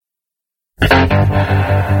You're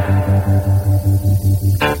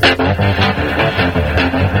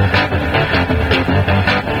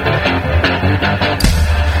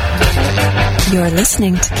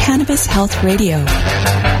listening to Cannabis Health Radio.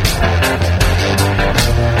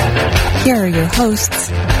 Here are your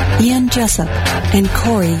hosts, Ian Jessup and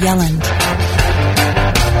Corey Yelland.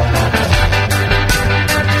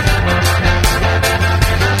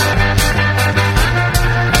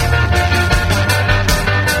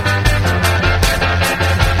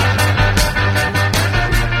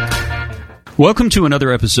 Welcome to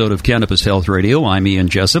another episode of Cannabis Health Radio. I'm Ian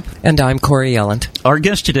Jessup. And I'm Corey Yelland. Our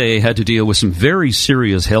guest today had to deal with some very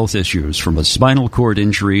serious health issues, from a spinal cord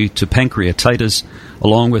injury to pancreatitis,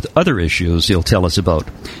 along with other issues he'll tell us about.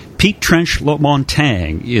 Pete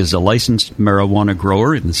Trench-Montang is a licensed marijuana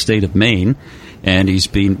grower in the state of Maine, and he's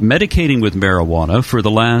been medicating with marijuana for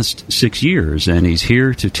the last 6 years, and he's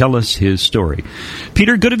here to tell us his story.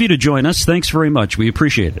 Peter, good of you to join us. Thanks very much. We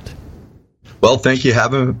appreciate it. Well, thank you for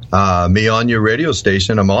having me on your radio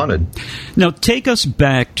station. I'm honored. Now, take us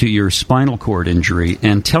back to your spinal cord injury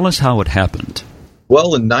and tell us how it happened.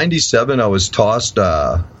 Well, in 97, I was tossed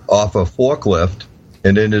off a forklift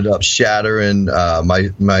and ended up shattering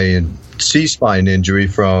my C-spine injury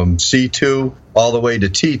from C2 all the way to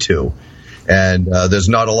T2. And there's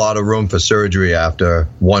not a lot of room for surgery after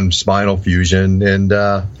one spinal fusion. And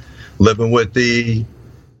living with the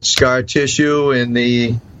scar tissue and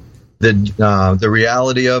the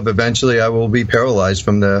reality of eventually I will be paralyzed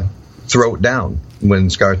from the throat down when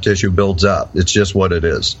scar tissue builds up. It's just what it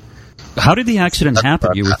is. How did the accident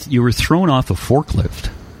happen? You were thrown off a forklift.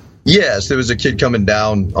 Yes, there was a kid coming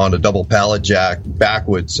down on a double pallet jack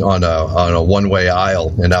backwards on a one-way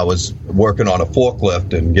aisle, and I was working on a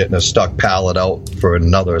forklift and getting a stuck pallet out for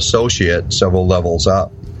another associate several levels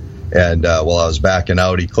up. And while I was backing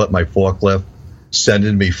out, he clipped my forklift,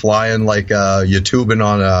 sending me flying like you're tubing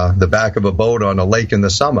on the back of a boat on a lake in the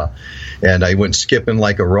summer. And I went skipping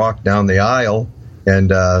like a rock down the aisle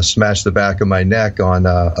and smashed the back of my neck on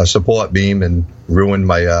a support beam and ruined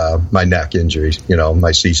my neck injuries,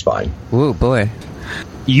 my C-spine. Ooh, boy.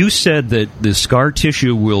 You said that the scar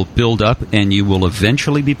tissue will build up and you will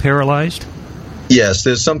eventually be paralyzed? Yes,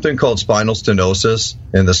 there's something called spinal stenosis,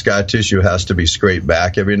 and the scar tissue has to be scraped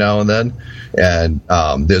back every now and then. And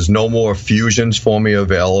there's no more fusions for me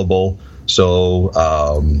available. So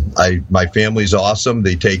my family's awesome.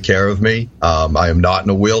 They take care of me. I am not in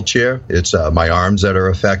a wheelchair. It's my arms that are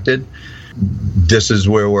affected. This is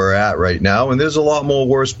where we're at right now. And there's a lot more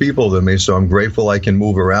worse people than me, so I'm grateful I can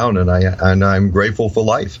move around, and I'm grateful for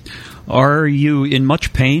life. Are you in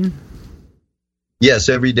much pain? Yes,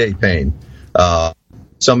 everyday pain.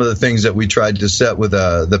 Some of the things that we tried to set with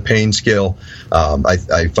the pain scale,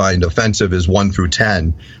 I find offensive is 1 through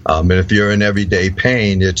 10. And if you're in everyday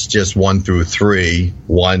pain, it's just 1 through 3.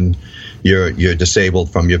 1, you're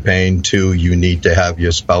disabled from your pain. 2, you need to have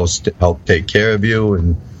your spouse to help take care of you.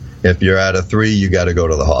 And if you're at a 3, you got to go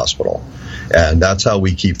to the hospital. And that's how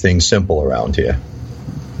we keep things simple around here.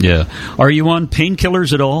 Yeah. Are you on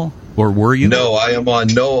painkillers at all? Or were you? No, I am on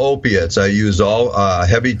no opiates. I use all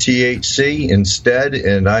heavy THC instead,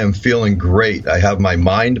 and I am feeling great. I have my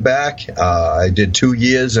mind back. I did 2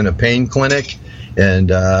 years in a pain clinic, and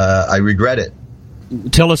I regret it.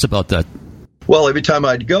 Tell us about that. Well, every time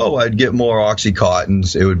I'd go, I'd get more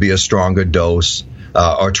Oxycontins. It would be a stronger dose,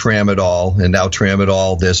 or Tramadol. And now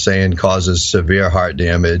Tramadol, they're saying, causes severe heart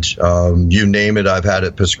damage. You name it, I've had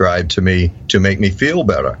it prescribed to me to make me feel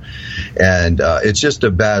better. And it's just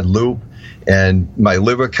a bad loop. And my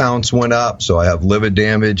liver counts went up, so I have liver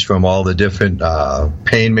damage from all the different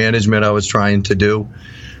pain management I was trying to do.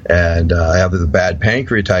 And I have the bad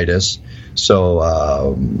pancreatitis.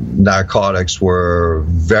 So narcotics were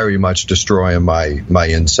very much destroying my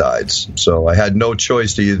insides. So I had no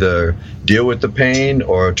choice to either deal with the pain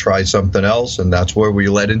or try something else, and that's where we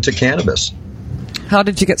led into cannabis. How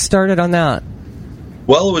did you get started on that?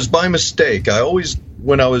 Well, it was by mistake.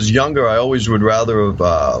 When I was younger, I always would rather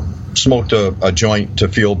have smoked a joint to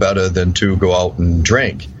feel better than to go out and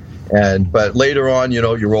drink. But later on,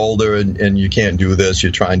 you're older and you can't do this.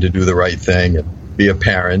 You're trying to do the right thing and be a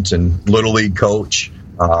parent and little league coach.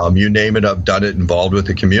 You name it, I've done it, involved with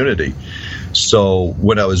the community. So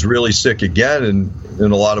when I was really sick again, and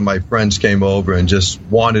a lot of my friends came over and just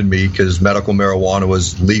wanted me, because medical marijuana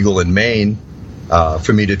was legal in Maine,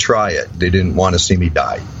 for me to try it. They didn't want to see me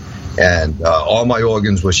die. And all my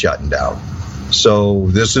organs were shutting down. So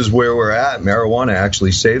this is where we're at. Marijuana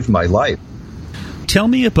actually saved my life. Tell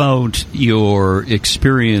me about your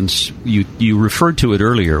experience. You referred to it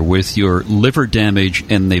earlier with your liver damage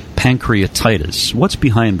and the pancreatitis. What's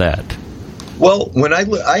behind that? Well, when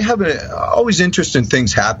I have always interesting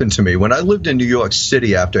things happen to me. When I lived in New York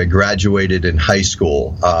City after I graduated in high school,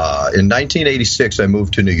 in 1986, I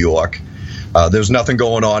moved to New York. There was nothing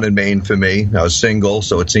going on in Maine for me. I was single,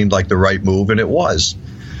 so it seemed like the right move, and it was.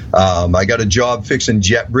 I got a job fixing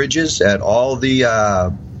jet bridges at all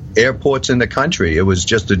the airports in the country. It was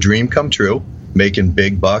just a dream come true, making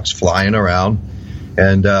big bucks, flying around.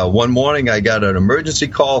 And one morning I got an emergency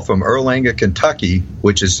call from Erlanger, Kentucky,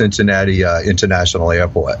 which is Cincinnati International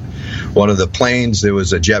Airport. One of the planes, there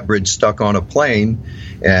was a jet bridge stuck on a plane,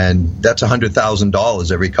 and that's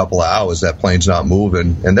 $100,000 every couple of hours. That plane's not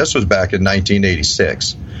moving. And this was back in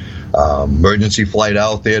 1986. Emergency flight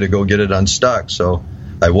out there to go get it unstuck. So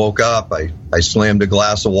I woke up, I slammed a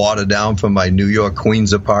glass of water down from my New York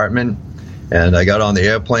Queens apartment, and I got on the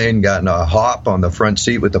airplane, got in a hop on the front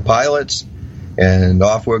seat with the pilots, and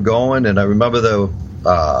off we're going. And I remember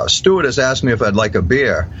the stewardess asked me if I'd like a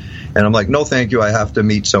beer. And I'm like, no, thank you. I have to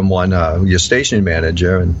meet someone, your station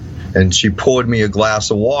manager. And she poured me a glass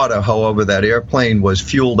of water. However, that airplane was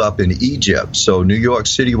fueled up in Egypt. So New York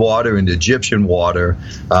City water and Egyptian water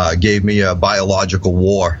gave me a biological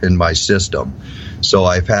war in my system. So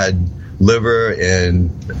I've had liver and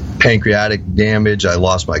pancreatic damage. I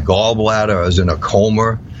lost my gallbladder. I was in a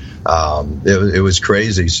coma. It was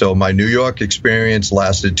crazy. So my New York experience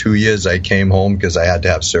lasted 2 years. I came home because I had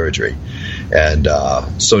to have surgery. And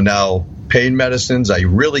so now pain medicines I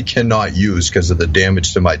really cannot use because of the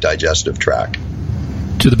damage to my digestive tract.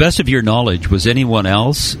 To the best of your knowledge, was anyone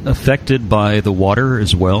else affected by the water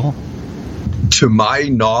as well? To my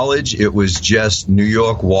knowledge, it was just New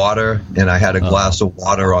York water, and I had a glass of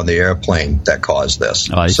water on the airplane that caused this.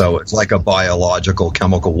 So it's like a biological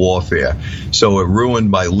chemical warfare. So it ruined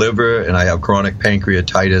my liver, and I have chronic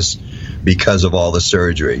pancreatitis because of all the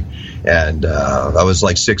surgery. And I was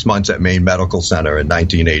like 6 months at Maine Medical Center in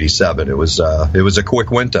 1987. It was a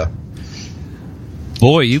quick winter.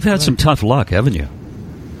 Boy, you've had some tough luck, haven't you?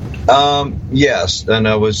 Yes, and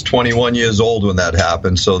I was 21 years old when that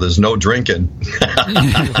happened, so there's no drinking.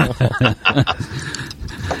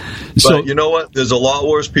 But you know what? There's a lot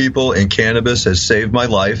worse people, and cannabis has saved my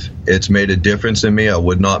life. It's made a difference in me. I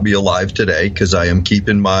would not be alive today because I am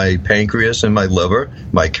keeping my pancreas and my liver.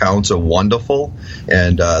 My counts are wonderful,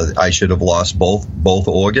 and I should have lost both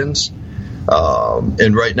organs.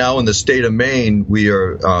 And right now in the state of Maine, we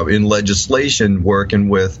are in legislation working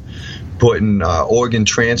with putting organ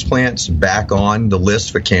transplants back on the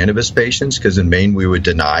list for cannabis patients, because in Maine we were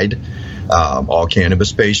denied all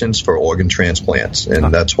cannabis patients for organ transplants,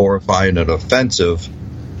 and that's horrifying and offensive.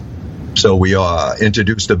 So we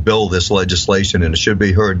introduced a bill, this legislation, and it should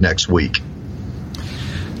be heard next week.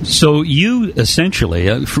 So you essentially,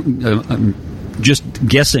 I'm just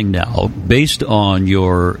guessing now, based on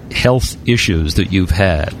your health issues that you've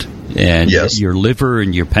had, and your liver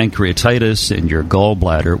and your pancreatitis and your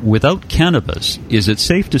gallbladder, without cannabis, is it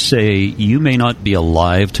safe to say you may not be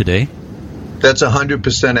alive today? That's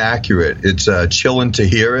 100% accurate. It's chilling to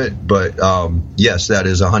hear it, but yes, that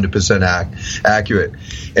is 100% accurate.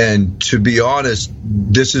 And to be honest,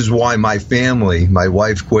 this is why my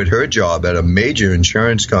wife quit her job at a major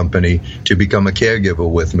insurance company to become a caregiver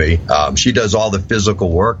with me. She does all the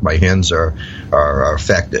physical work. My hands are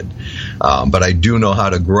affected. But I do know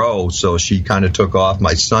how to grow, so she kind of took off.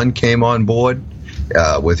 My son came on board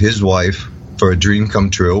with his wife for a dream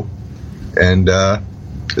come true, and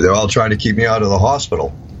they're all trying to keep me out of the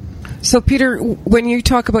hospital. So, Peter, when you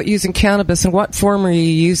talk about using cannabis, in what form are you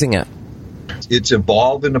using it? It's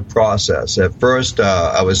evolved in the process. At first,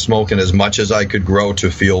 I was smoking as much as I could grow to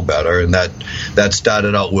feel better, and that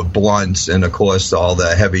started out with blunts, and of course, all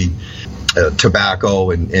the heavy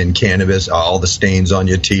tobacco and cannabis, all the stains on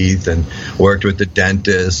your teeth, and worked with the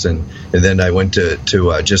dentist, and then I went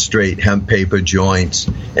to just straight hemp paper joints,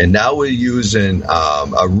 and now we're using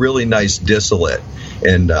a really nice distillate.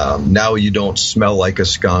 And now you don't smell like a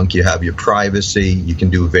skunk. You have your privacy. You can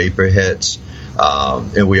do vapor hits.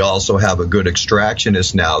 And we also have a good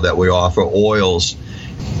extractionist now that we offer oils.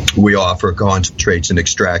 We offer concentrates and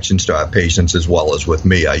extractions to our patients as well as with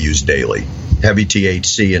me. I use daily. Heavy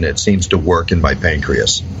THC, and it seems to work in my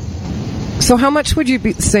pancreas. So how much would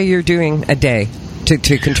you say you're doing a day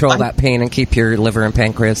to control that pain and keep your liver and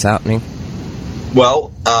pancreas happening?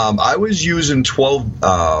 Well, I was using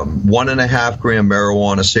 1.5 gram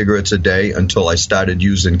marijuana cigarettes a day until I started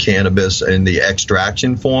using cannabis in the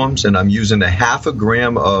extraction forms, and I'm using 0.5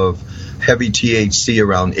 gram of heavy THC,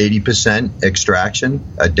 around 80% extraction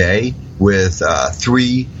a day, with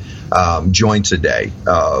 3 joints a day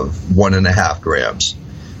of 1.5 grams.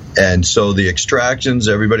 And so the extractions,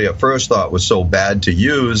 everybody at first thought was so bad to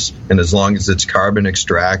use, and as long as it's carbon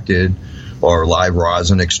extracted or live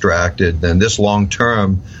rosin extracted, then this long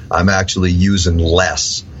term, I'm actually using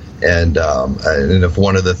less. And if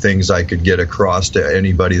one of the things I could get across to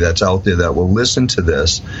anybody that's out there that will listen to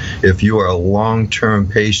this, if you are a long-term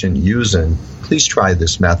patient using, please try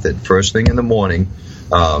this method. First thing in the morning,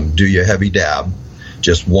 do your heavy dab,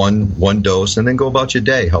 just one dose, and then go about your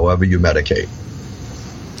day, however you medicate.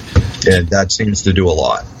 And that seems to do a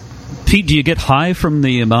lot. Pete, do you get high from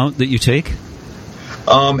the amount that you take?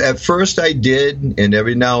 At first I did, and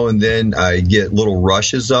every now and then I get little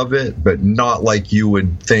rushes of it, but not like you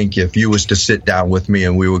would think if you was to sit down with me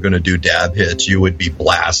and we were going to do dab hits, you would be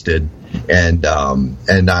blasted, and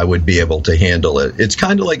I would be able to handle it. It's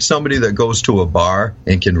kind of like somebody that goes to a bar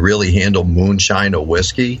and can really handle moonshine or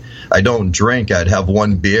whiskey. I don't drink. I'd have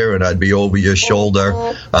one beer and I'd be over your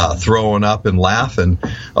shoulder throwing up and laughing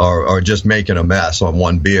or just making a mess on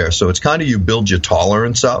one beer. So it's kind of you build your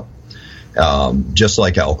tolerance up. Just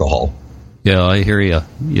like alcohol. Yeah, I hear you.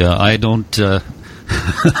 Yeah, I don't.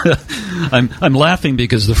 I'm laughing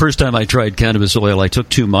because the first time I tried cannabis oil, I took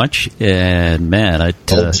too much, and man, oh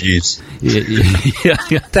jeez.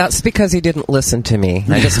 Yeah. That's because he didn't listen to me.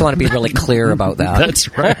 I just want to be really clear about that.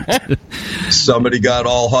 That's right. Somebody got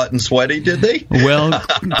all hot and sweaty, did they? Well,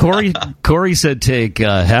 Corey said take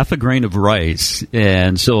half a grain of rice,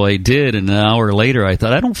 and so I did. And an hour later, I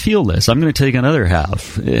thought I don't feel this. I'm going to take another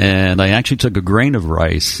half, and I actually took a grain of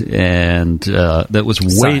rice, and that was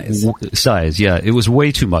size. Yeah, it was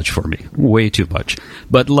way too much for me. Way too much.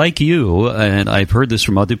 But like you, and I've heard this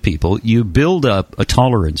from other people, you build up a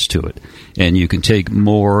tolerance to it, and you can take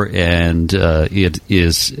more, and it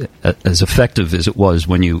is as effective as it was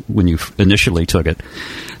when you initially took it.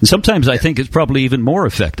 And sometimes I think it's probably even more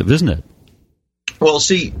effective, isn't it? Well,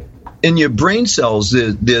 see, in your brain cells,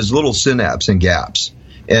 there's little synapses and gaps.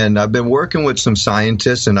 And I've been working with some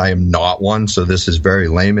scientists, and I am not one, so this is very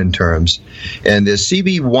layman terms. And there's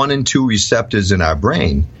CB1 and 2 receptors in our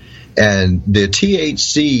brain. And the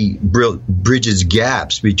THC bridges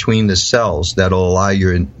gaps between the cells that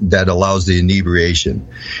allows the inebriation.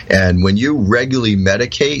 And when you regularly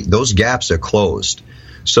medicate, those gaps are closed.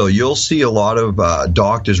 So you'll see a lot of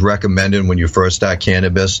doctors recommending when you first start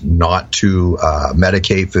cannabis not to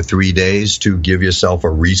medicate for 3 days to give yourself a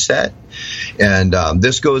reset. And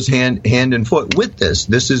this goes hand in foot with this.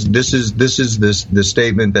 This is the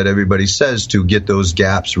statement that everybody says to get those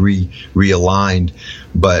gaps realigned.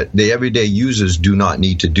 But the everyday users do not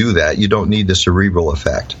need to do that. You don't need the cerebral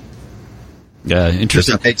effect. Interesting. Does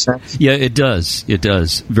that make sense? Yeah, it does. It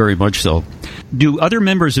does. Very much so. Do other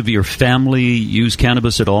members of your family use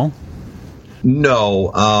cannabis at all?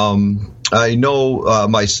 No. I know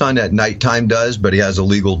my son at nighttime does, but he has a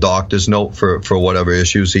legal doctor's note for whatever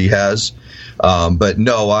issues he has. But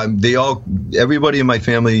no, everybody in my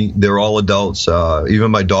family, they're all adults.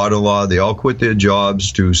 Even my daughter-in-law, they all quit their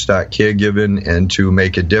jobs to start caregiving and to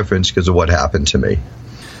make a difference because of what happened to me.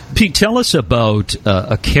 Pete, tell us about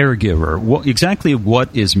a caregiver. Exactly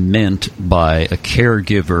what is meant by a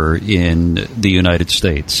caregiver in the United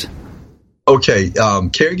States? Okay,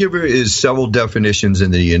 caregiver is several definitions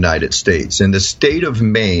in the United States. In the state of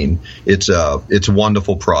Maine, it's a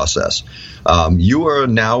wonderful process. You are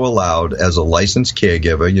now allowed as a licensed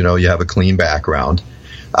caregiver, you have a clean background,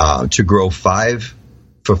 to grow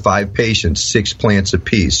for 5 patients, 6 plants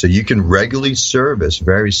apiece. So you can regularly service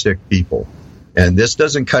very sick people. And this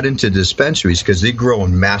doesn't cut into dispensaries because they grow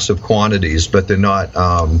in massive quantities, but they're not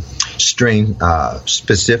strain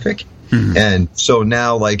specific. Mm-hmm. And so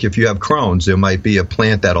now, like if you have Crohn's, there might be a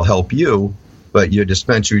plant that'll help you, but your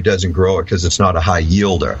dispensary doesn't grow it because it's not a high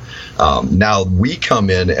yielder. Now we come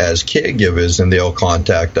in as caregivers and they'll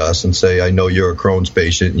contact us and say, I know you're a Crohn's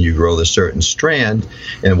patient and you grow this certain strand.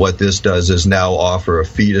 And what this does is now offer a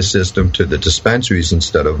feeder system to the dispensaries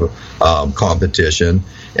instead of competition.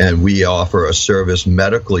 And we offer a service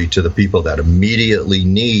medically to the people that immediately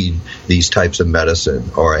need these types of medicine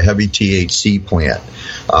or a heavy THC plant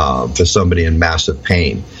for somebody in massive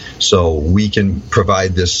pain. So we can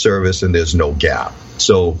provide this service and there's no gap.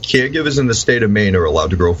 So caregivers in the state of Maine are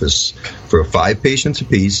allowed to grow for 5 patients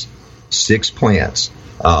apiece, 6 plants.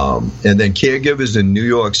 And then caregivers in New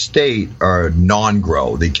York State are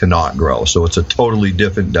non-grow. They cannot grow. So it's a totally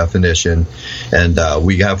different definition. And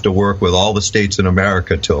we have to work with all the states in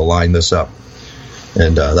America to align this up.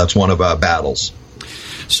 And that's one of our battles.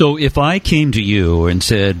 So if I came to you and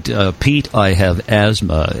said, Pete, I have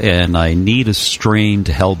asthma and I need a strain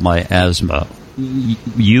to help my asthma,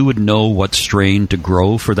 you would know what strain to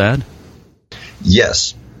grow for that?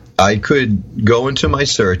 Yes. I could go into my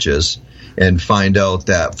searches and find out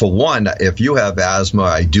that, for one, if you have asthma,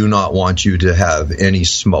 I do not want you to have any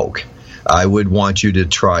smoke. I would want you to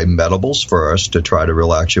try medibles first to try to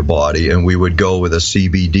relax your body, and we would go with a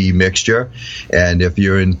CBD mixture. And if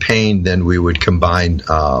you're in pain, then we would combine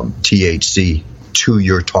THC to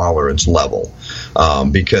your tolerance level.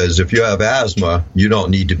 Because if you have asthma, you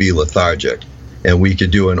don't need to be lethargic. And we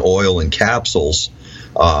could do an oil in capsules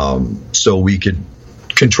so we could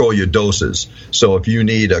control your doses. So if you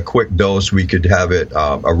need a quick dose, we could have it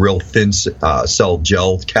a real thin cell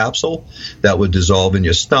gel capsule that would dissolve in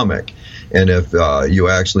your stomach. And if you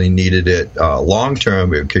actually needed it long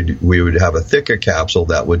term, we would have a thicker capsule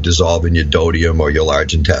that would dissolve in your duodenum or your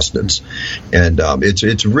large intestines. And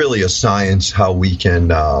it's really a science how we can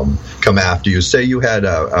come after you. Say you had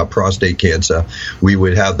a prostate cancer, we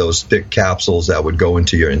would have those thick capsules that would go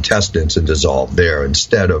into your intestines and dissolve there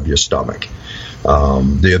instead of your stomach.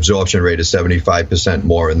 The absorption rate is 75%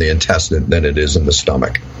 more in the intestine than it is in the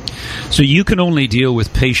stomach. So you can only deal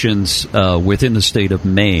with patients within the state of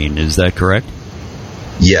Maine, is that correct?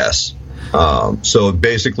 Yes. So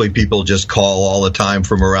basically people just call all the time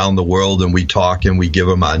from around the world, and we talk and we give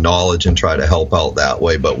them our knowledge and try to help out that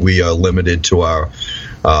way. But we are limited to our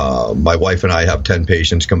my wife and I have 10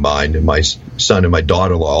 patients combined, and my son and my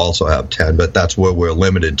daughter-in-law also have 10, but that's where we're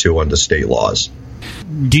limited to under state laws.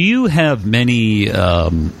 Do you have many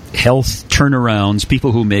health turnarounds,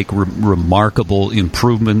 people who make remarkable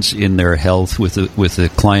improvements in their health with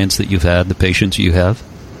the clients that you've had, the patients you have?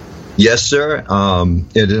 Yes, sir.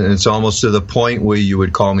 It's almost to the point where you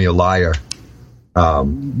would call me a liar.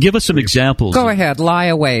 Give us some examples. Go ahead, lie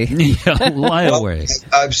away. Yeah, lie away.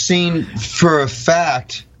 I've seen for a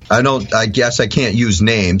fact, I guess I can't use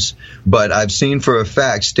names, but I've seen for a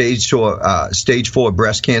fact stage 4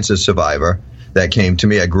 breast cancer survivor that came to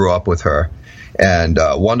me. I grew up with her, and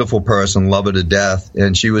a wonderful person, love her to death,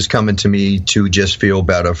 and she was coming to me to just feel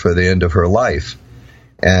better for the end of her life,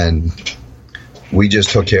 and we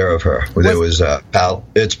just took care of her. There was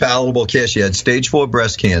it's palatable care. She had stage 4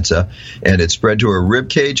 breast cancer, and it spread to her rib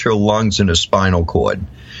cage, her lungs, and her spinal cord.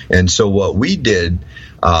 And so what we did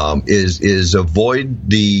is avoid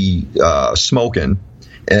the smoking.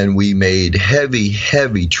 And we made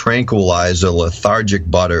heavy tranquilizer lethargic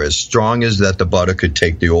butter, as strong as that the butter could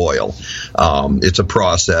take the oil. It's a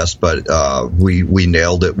process, but we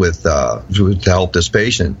nailed it to help this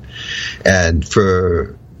patient. And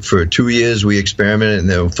for 2 years we experimented, and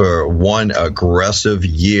then for one aggressive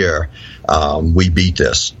year we beat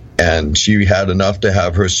this. And she had enough to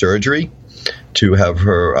have her surgery, to have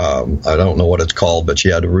her I don't know what it's called, but she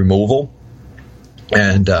had a removal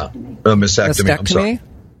and a mastectomy. I'm sorry.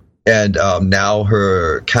 And now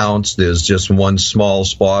her counts, there's just one small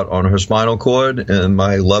spot on her spinal cord, and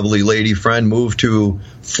my lovely lady friend moved to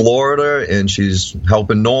Florida, and she's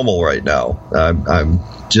helping normal right now. I'm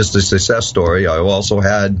just a success story. I also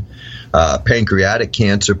had a pancreatic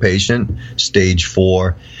cancer patient, stage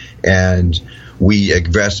 4, and we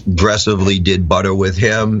aggressively did butter with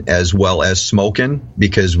him as well as smoking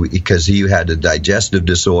because he had a digestive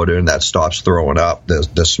disorder, and that stops throwing up.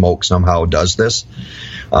 The smoke somehow does this.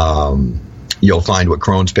 You'll find with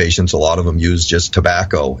Crohn's patients, a lot of them use just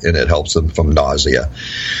tobacco, and it helps them from nausea.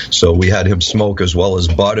 So we had him smoke as well as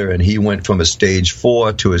butter, and he went from a stage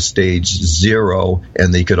 4 to a stage 0,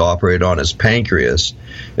 and they could operate on his pancreas.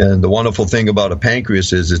 And the wonderful thing about a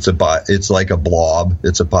pancreas is it's like a blob.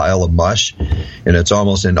 It's a pile of mush, and it's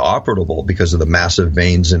almost inoperable because of the massive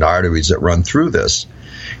veins and arteries that run through this.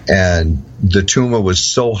 And the tumor was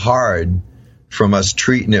so hard from us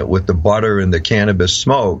treating it with the butter and the cannabis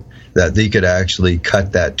smoke that they could actually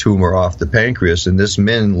cut that tumor off the pancreas. And this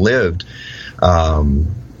man lived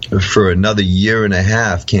for another 1.5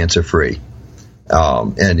 years cancer-free.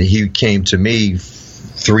 And he came to me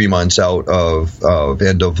 3 months out of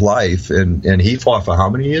end of life, and he fought for how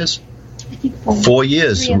many years? 4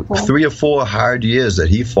 years. 3 or 4 hard years that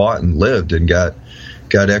he fought and lived and got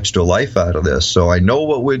extra life out of this. So I know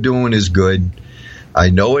what we're doing is good. I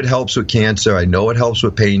know it helps with cancer. I know it helps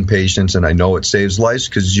with pain patients, and I know it saves lives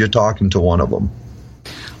because you're talking to one of them.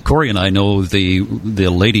 Corey and I know the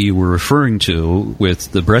lady you were referring to with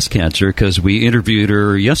the breast cancer because we interviewed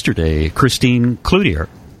her yesterday, Christine Cloutier.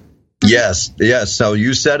 Yes. So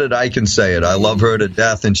you said it, I can say it. I love her to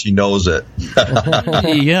death, and she knows it.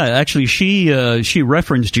 Yeah, actually, she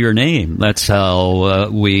referenced your name. That's how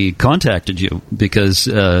we contacted you, because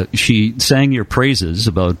she sang your praises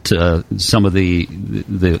about some of the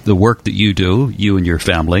work that you do, you and your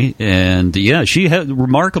family. And yeah, she had a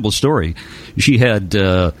remarkable story. She had.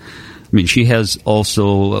 She has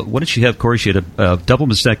also, what did she have, Corey? She had a double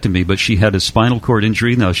mastectomy, but she had a spinal cord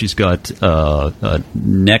injury. Now she's got a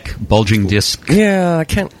neck bulging disc. Yeah, I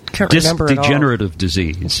can't remember it all. Degenerative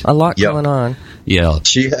disease. A lot going on. Yeah.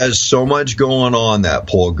 She has so much going on, that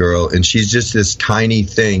poor girl, and she's just this tiny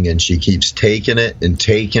thing, and she keeps taking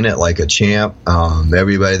it like a champ.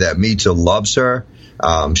 Everybody that meets her loves her.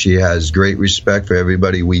 She has great respect for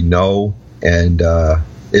everybody we know, and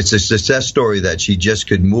it's a success story that she just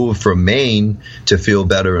could move from Maine to feel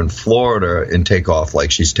better in Florida and take off like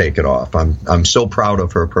she's taken off. I'm so proud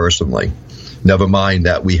of her personally. Never mind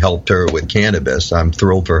that we helped her with cannabis. I'm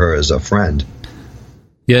thrilled for her as a friend.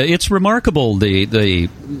 Yeah, it's remarkable the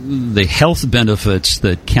health benefits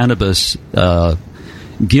that cannabis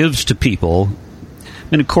gives to people.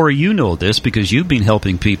 And Corey, you know this because you've been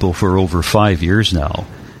helping people for over 5 years now.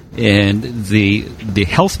 And the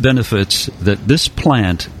health benefits that this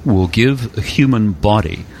plant will give a human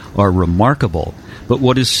body are remarkable. But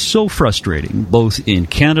what is so frustrating, both in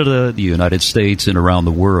Canada, the United States, and around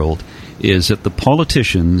the world, is that the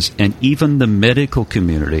politicians and even the medical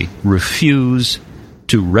community refuse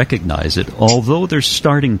to recognize it, although they're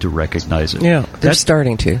starting to recognize it. Yeah, they're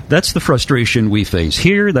starting to. That's the frustration we face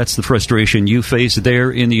here. That's the frustration you face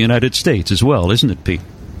there in the United States as well, isn't it, Pete?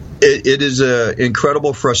 It is an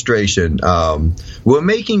incredible frustration. We're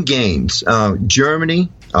making gains. Germany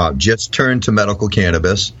just turned to medical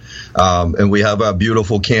cannabis, and we have our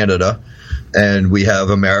beautiful Canada, and we have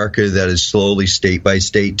America that is slowly state by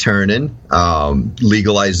state turning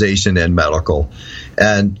legalization and medical.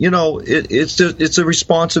 And, you know, it's a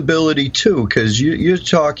responsibility, too, because you're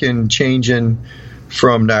talking changing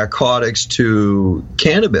from narcotics to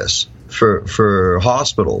cannabis for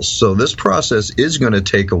hospitals. So this process is going to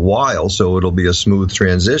take a while, so it'll be a smooth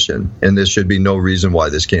transition. And there should be no reason why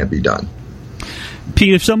this can't be done.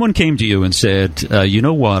 Pete, if someone came to you and said, you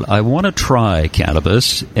know what, I want to try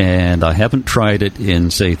cannabis, and I haven't tried it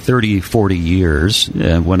in, say, 30, 40 years.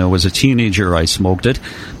 When I was a teenager, I smoked it,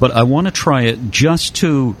 but I want to try it just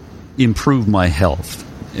to improve my health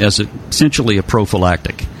as essentially a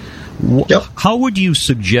prophylactic. Yep. How would you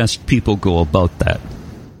suggest people go about that?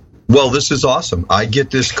 Well, this is awesome. I get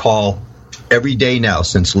this call every day now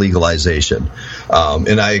since legalization.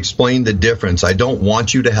 And I explained the difference. I don't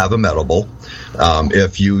want you to have a medible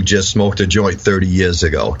if you just smoked a joint 30 years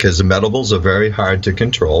ago, because the medibles are very hard to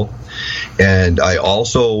control. And I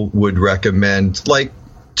also would recommend, like,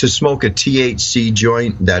 to smoke a THC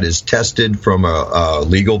joint that is tested from a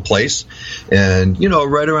legal place, and, you know,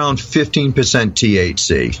 right around 15%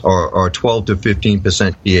 THC or 12 to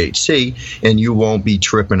 15% THC, and you won't be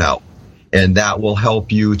tripping out. And that will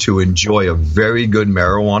help you to enjoy a very good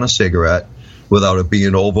marijuana cigarette without it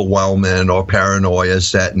being overwhelming or paranoia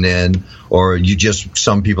setting in, or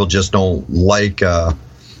some people just don't like a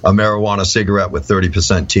marijuana cigarette with 30%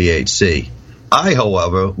 THC. I,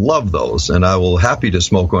 however, love those, and I will happy to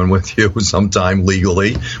smoke one with you sometime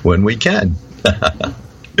legally when we can.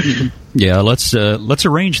 Yeah, let's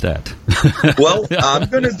arrange that. Well, I'm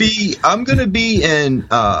gonna be in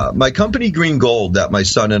my company Green Gold that my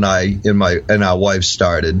son and I and our wife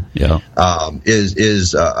started. Yeah,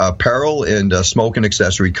 is apparel and a smoke and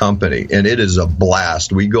accessory company, and it is a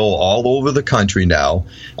blast. We go all over the country now.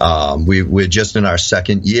 We're just in our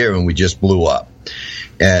second year, and we just blew up.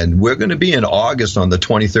 And we're going to be in August on the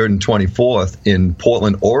 23rd and 24th in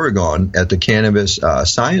Portland, Oregon at the Cannabis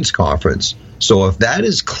Science Conference. So if that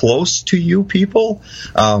is close to you people,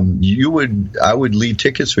 I would leave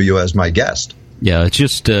tickets for you as my guest. Yeah, it's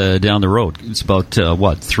just down the road. It's about,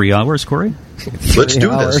 3 hours, Corey? Let's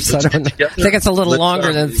do this. I think it's a little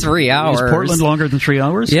longer than 3 hours. Is Portland longer than 3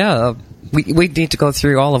 hours? Yeah. We need to go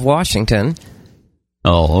through all of Washington.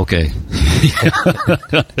 Oh, okay.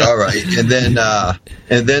 All right, and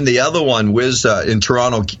then the other one was in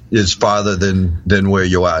Toronto is farther than where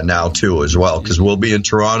you are now too as well, because we'll be in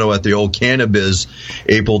Toronto at the old Cannabis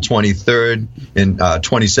April 23rd and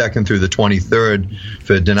 22nd through the 23rd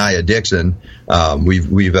for Denia Dixon.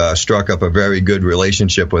 We've struck up a very good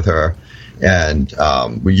relationship with her, and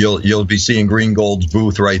you'll be seeing Green Gold's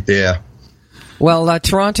booth right there. Well,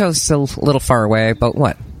 Toronto's a little far away, but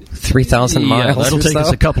what? 3,000 miles. Yeah, that'll take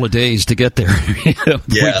us a couple of days to get there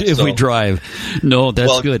if we drive. No, that's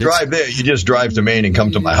well, good. Well, drive there. You just drive to Maine and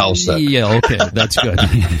come to my house then. Yeah, okay, that's good.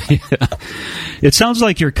 Yeah. It sounds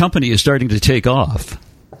like your company is starting to take off.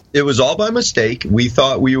 It was all by mistake. We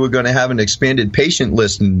thought we were going to have an expanded patient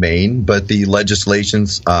list in Maine, but the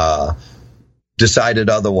legislations decided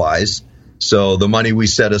otherwise. So the money we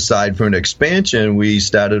set aside for an expansion, we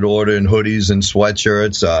started ordering hoodies and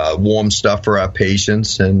sweatshirts, warm stuff for our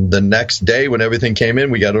patients. And the next day when everything came in,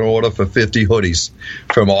 we got an order for 50 hoodies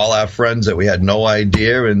from all our friends that we had no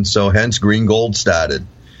idea. And so hence Green Gold started.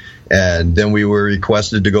 And then we were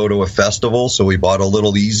requested to go to a festival. So we bought a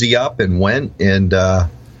little Easy Up and went. And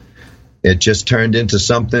It just turned into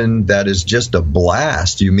something that is just a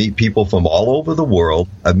blast. You meet people from all over the world.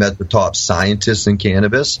 I've met the top scientists in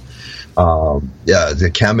cannabis,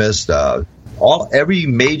 the chemists, every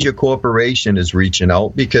major corporation is reaching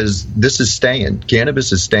out because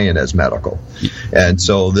cannabis is staying as medical. And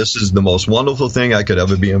so this is the most wonderful thing I could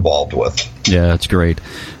ever be involved with. Yeah, that's great.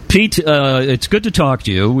 Pete, it's good to talk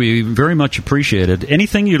to you. We very much appreciate it.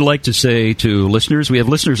 Anything you'd like to say to listeners? We have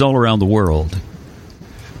listeners all around the world.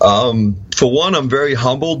 For one, I'm very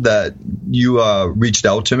humbled that you reached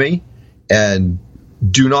out to me, and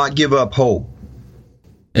do not give up hope.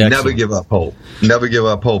 Excellent. Never give up hope. Never give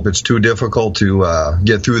up hope. It's too difficult to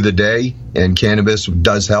get through the day, and cannabis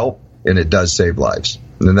does help, and it does save lives.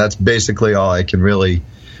 And that's basically all I can really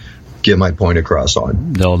get my point across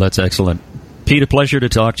on. No, that's excellent. Pete, a pleasure to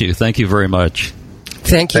talk to you. Thank you very much.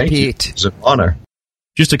 Thank you, Pete. It's an honor.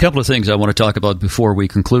 Just a couple of things I want to talk about before we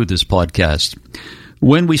conclude this podcast.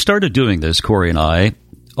 When we started doing this, Corey and I,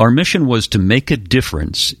 our mission was to make a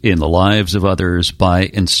difference in the lives of others by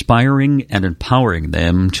inspiring and empowering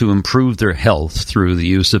them to improve their health through the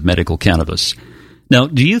use of medical cannabis. Now,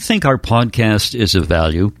 do you think our podcast is of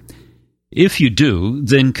value? If you do,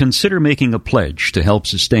 then consider making a pledge to help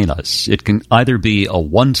sustain us. It can either be a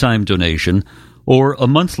one-time donation or a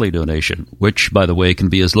monthly donation, which, by the way, can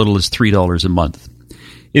be as little as $3 a month.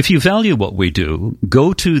 If you value what we do,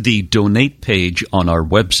 go to the donate page on our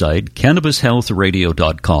website,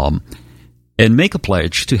 cannabishealthradio.com, and make a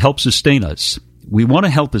pledge to help sustain us. We want to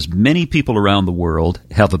help as many people around the world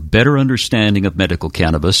have a better understanding of medical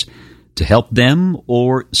cannabis to help them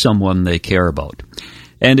or someone they care about.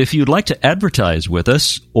 And if you'd like to advertise with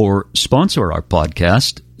us or sponsor our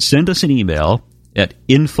podcast, send us an email at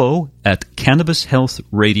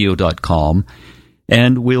info@cannabishealthradio.com,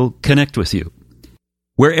 and we'll connect with you.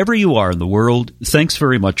 Wherever you are in the world, thanks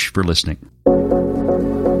very much for listening.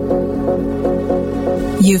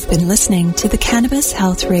 You've been listening to the Cannabis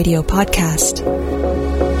Health Radio podcast.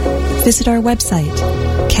 Visit our website,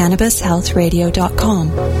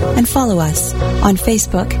 cannabishealthradio.com, and follow us on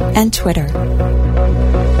Facebook and Twitter.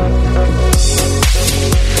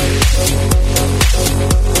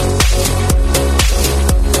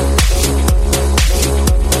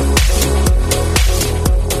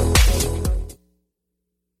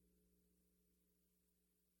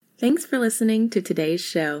 Thanks for listening to today's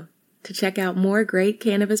show. To check out more great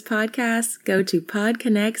cannabis podcasts, go to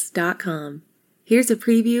podconnects.com. Here's a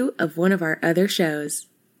preview of one of our other shows.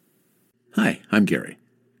 Hi, I'm Gary,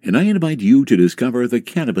 and I invite you to discover the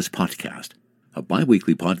Cannabis Podcast, a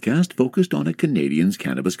bi-weekly podcast focused on a Canadian's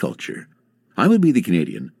cannabis culture. I would be the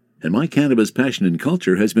Canadian, and my cannabis passion and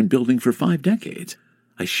culture has been building for 5 decades.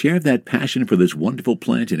 I share that passion for this wonderful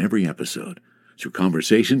plant in every episode, through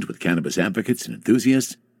conversations with cannabis advocates and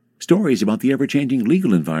enthusiasts, stories about the ever-changing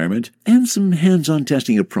legal environment, and some hands-on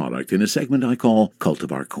testing of product in a segment I call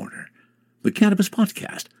Cultivar Corner. The Cannabis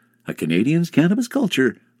Podcast, a Canadian's cannabis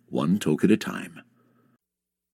culture, one toke at a time.